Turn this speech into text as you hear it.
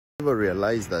Ever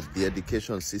realize that the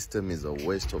education system is a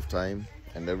waste of time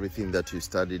and everything that you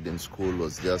studied in school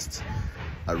was just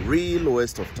a real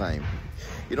waste of time?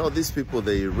 You know, these people,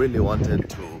 they really wanted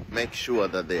to make sure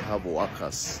that they have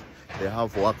workers. They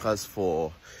have workers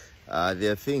for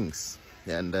their things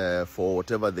and for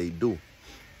whatever they do.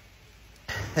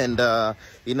 And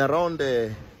in around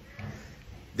the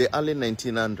early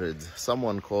 1900s,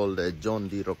 someone called John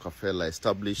D. Rockefeller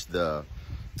established the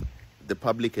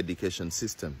public education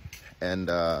system. And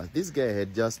this guy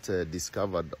had just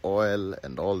discovered oil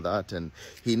and all that, and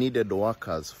he needed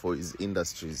workers for his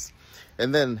industries.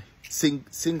 And then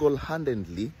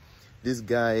single-handedly, this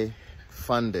guy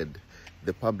funded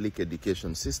the public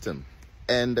education system.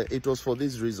 And it was for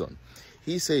this reason.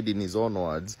 He said in his own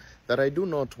words that I do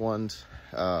not want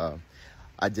a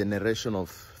generation of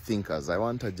thinkers. I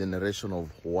want a generation of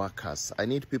workers. I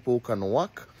need people who can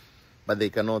work, but they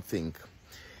cannot think.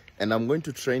 And I'm going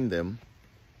to train them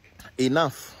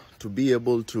enough to be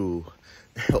able to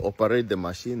operate the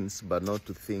machines, but not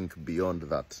to think beyond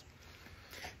that.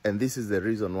 And this is the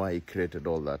reason why he created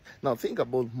all that. Now, think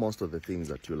about most of the things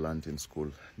that you learned in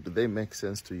school. Do they make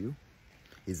sense to you?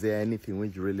 Is there anything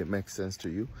which really makes sense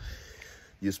to you?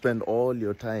 You spend all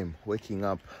your time waking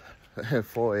up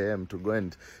 4 a.m. to go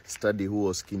and study who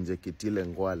was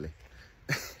Kinjekitile Ngwale.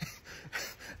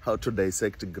 How to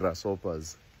dissect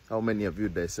grasshoppers. How many of you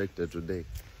dissected today?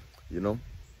 You know?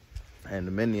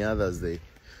 And many others,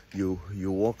 you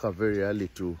woke up very early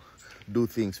to do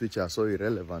things which are so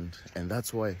irrelevant. And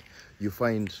that's why you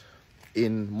find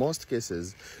in most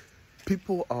cases,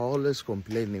 people are always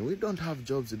complaining, we don't have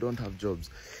jobs, we don't have jobs.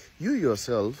 You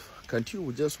yourself, can't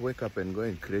you just wake up and go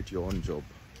and create your own job?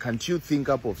 Can't you think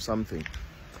up of something?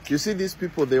 You see, these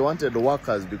people, they wanted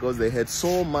workers because they had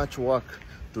so much work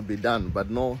to be done,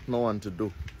 but no one to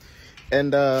do.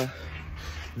 And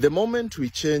the moment we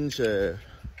change the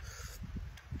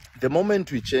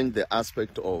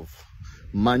aspect of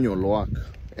manual work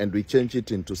and we change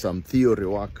it into some theory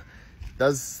work,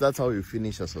 that's how you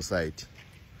finish a society.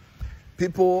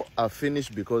 People are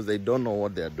finished because they don't know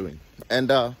what they are doing.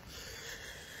 And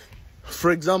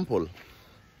for example,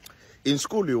 in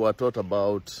school you were taught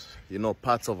about, you know,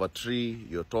 parts of a tree.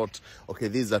 You're taught, okay,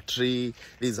 this is a tree,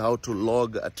 this is how to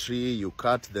log a tree, you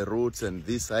cut the roots and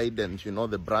this side and, you know,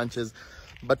 the branches.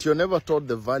 But you're never taught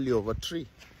the value of a tree.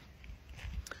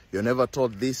 You're never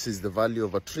taught this is the value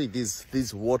of a tree. This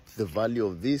is what the value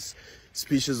of this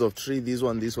species of tree, this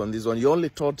one. You're only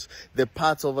taught the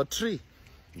parts of a tree.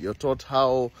 You're taught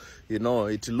how, you know,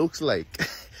 it looks like.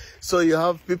 So you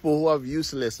have people who have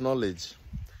useless knowledge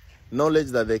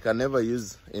that they can never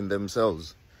use in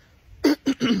themselves.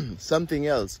 Something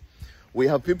else, we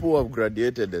have people who have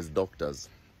graduated as doctors.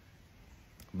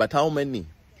 But how many,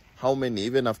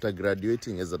 even after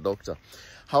graduating as a doctor,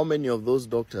 how many of those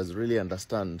doctors really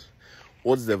understand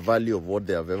what's the value of what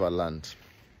they have ever learned?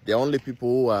 There are only people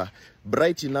who are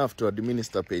bright enough to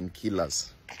administer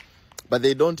painkillers, but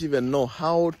they don't even know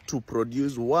how to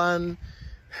produce one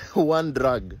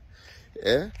drug.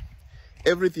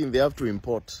 Everything they have to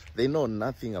import, they know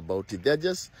nothing about it. They're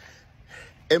just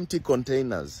empty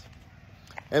containers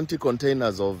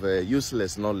of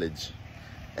useless knowledge.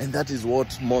 And that is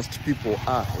what most people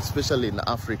are, especially in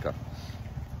Africa.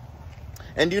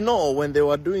 And you know, when they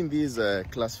were doing this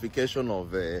classification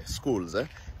of schools,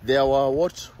 there were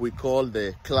what we call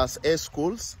the Class A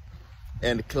schools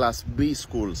and Class B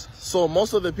schools. So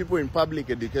most of the people in public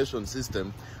education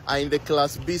system are in the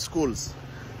Class B schools.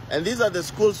 And these are the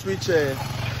schools which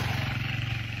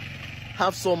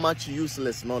have so much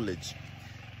useless knowledge.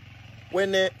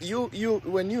 When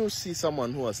you see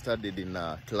someone who has studied in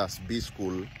a Class B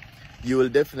school, you will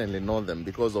definitely know them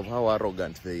because of how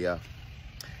arrogant they are.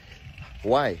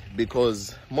 Why?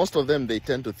 Because most of them, they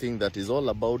tend to think that it's all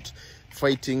about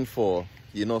fighting for,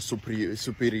 you know,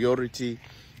 superiority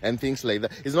and things like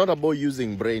that. It's not about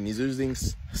using brain, it's using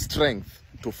strength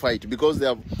to fight, because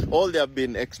all they have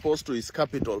been exposed to is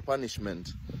capital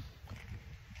punishment.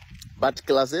 But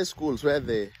Class A schools, where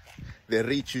the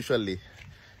rich usually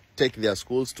take their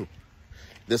schools to,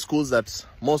 the schools that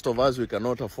most of us we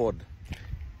cannot afford,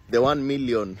 the 1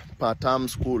 million per term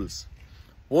schools,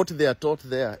 what they are taught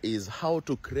there is how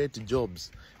to create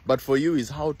jobs, but for you is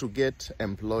how to get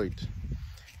employed.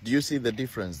 Do you see the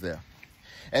difference there?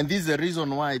 And this is the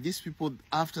reason why these people,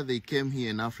 after they came here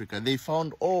in Africa, they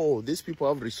found, oh, these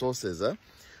people have resources.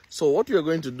 So what we are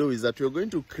going to do is that we are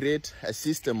going to create a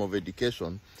system of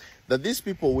education that these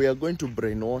people, we are going to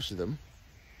brainwash them.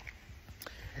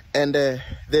 And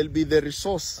they'll be the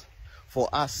resource for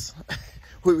us.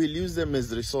 We will use them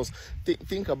as resource.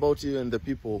 Think about even the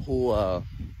people who are...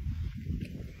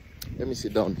 Let me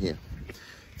sit down here.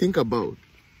 Think about,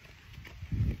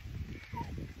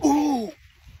 oh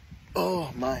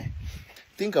my,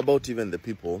 think about even the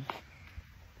people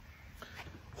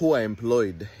who are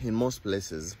employed in most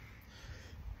places,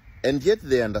 and yet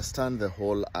they understand the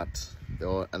whole art. They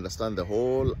understand the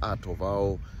whole art of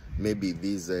how maybe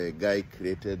this guy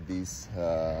created this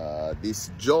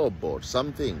job or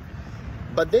something.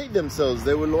 But they themselves,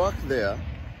 they will work there,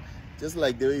 just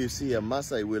like the way you see a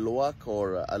Maasai will work,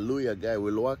 or a Luya guy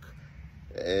will work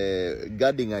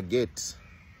guarding a gate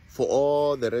for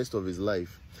all the rest of his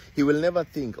life. He will never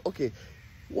think, okay,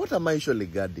 what am I usually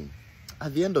guarding?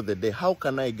 At the end of the day, how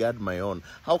can I guard my own?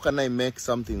 How can I make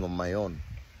something of my own?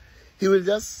 He will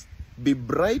just be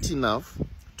bright enough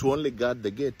to only guard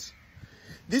the gate.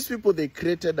 These people, they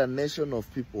created a nation of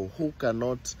people who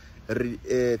cannot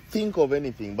think of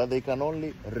anything, but they can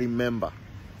only remember.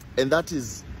 And that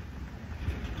is,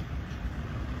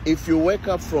 if you wake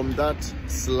up from that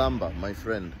slumber, my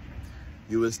friend,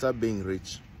 you will start being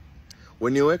rich.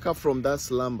 When you wake up from that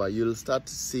slumber, you'll start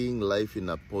seeing life in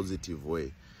a positive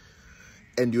way.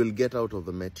 And you'll get out of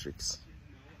the matrix.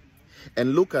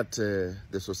 And look at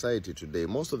the society today.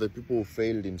 Most of the people who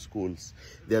failed in schools,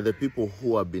 they are the people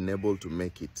who have been able to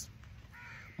make it.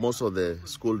 Most of the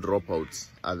school dropouts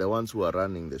are the ones who are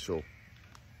running the show.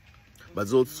 But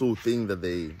those who think that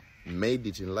they made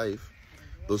it in life,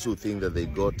 those who think that they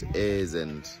got A's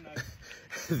and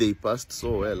they passed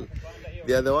so well,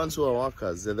 they are the ones who are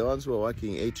workers. They're the ones who are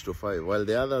working 8 to 5, while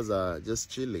the others are just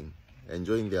chilling,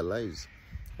 enjoying their lives.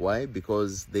 Why?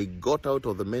 Because they got out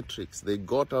of the matrix. They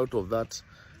got out of that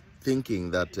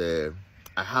thinking that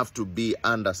I have to be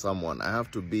under someone. I have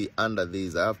to be under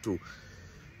this. I have to...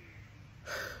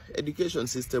 Education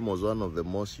system was one of the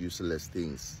most useless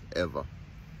things ever.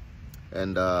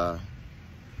 And I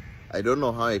don't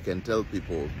know how I can tell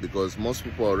people, because most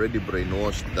people are already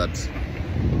brainwashed that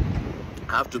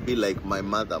I have to be like my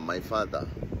mother, my father.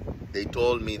 They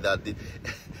told me that...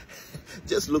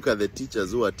 Just look at the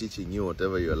teachers who are teaching you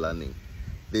whatever you're learning.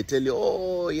 They tell you,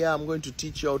 oh yeah, I'm going to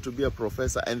teach you how to be a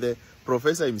professor. And the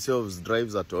professor himself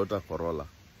drives a Toyota Corolla.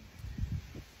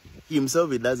 He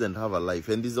himself, he doesn't have a life.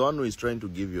 And he's the one who is trying to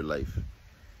give you life.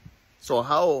 So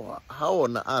how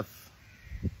on earth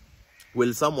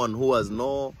will someone who has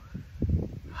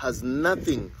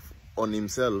nothing on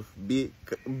himself be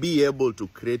able to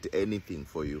create anything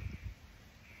for you?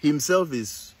 Himself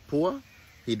is poor.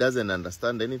 He doesn't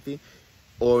understand anything.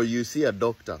 Or you see a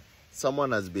doctor,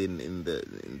 someone has been in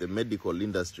the medical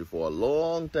industry for a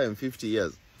long time, 50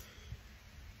 years.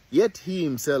 Yet he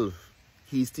himself,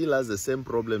 he still has the same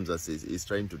problems as he's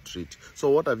trying to treat.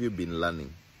 So what have you been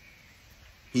learning?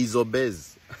 He's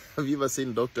obese. Have you ever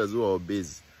seen doctors who are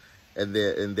obese and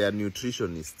they are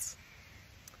nutritionists?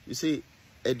 You see,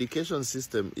 education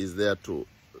system is there to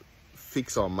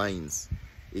fix our minds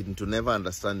into never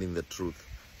understanding the truth.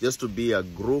 Just to be a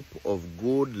group of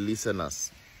good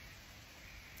listeners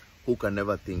who can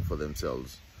never think for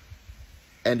themselves.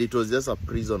 And it was just a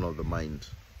prison of the mind.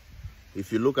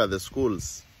 If you look at the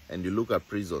schools and you look at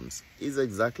prisons, it's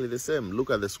exactly the same. Look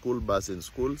at the school bus in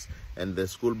schools and the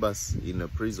school bus in a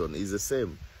prison is the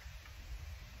same.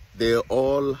 They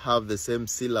all have the same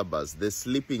syllabus. The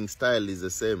sleeping style is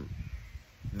the same.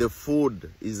 The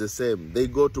food is the same. They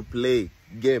go to play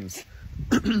games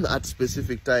at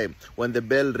specific time. When the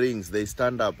bell rings, they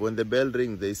stand up. When the bell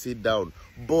rings, they sit down.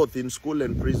 Both in school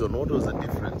and prison. What was the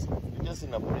difference? You're just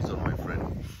in a prison, my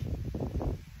friend.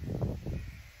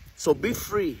 So be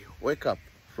free. Wake up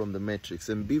from the matrix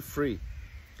and be free.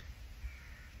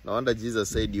 No wonder Jesus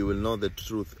said, you will know the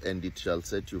truth and it shall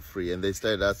set you free. And they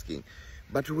started asking,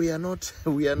 but we are not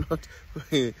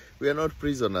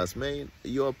prisoners, man.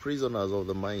 You are prisoners of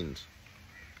the mind.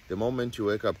 The moment you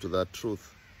wake up to that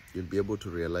truth, you'll be able to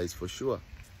realize for sure,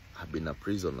 I've been a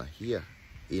prisoner here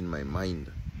in my mind.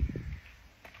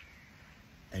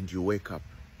 And you wake up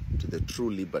to the true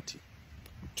liberty,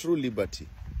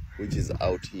 which is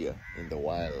out here in the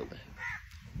wild.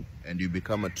 And you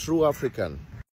become a true African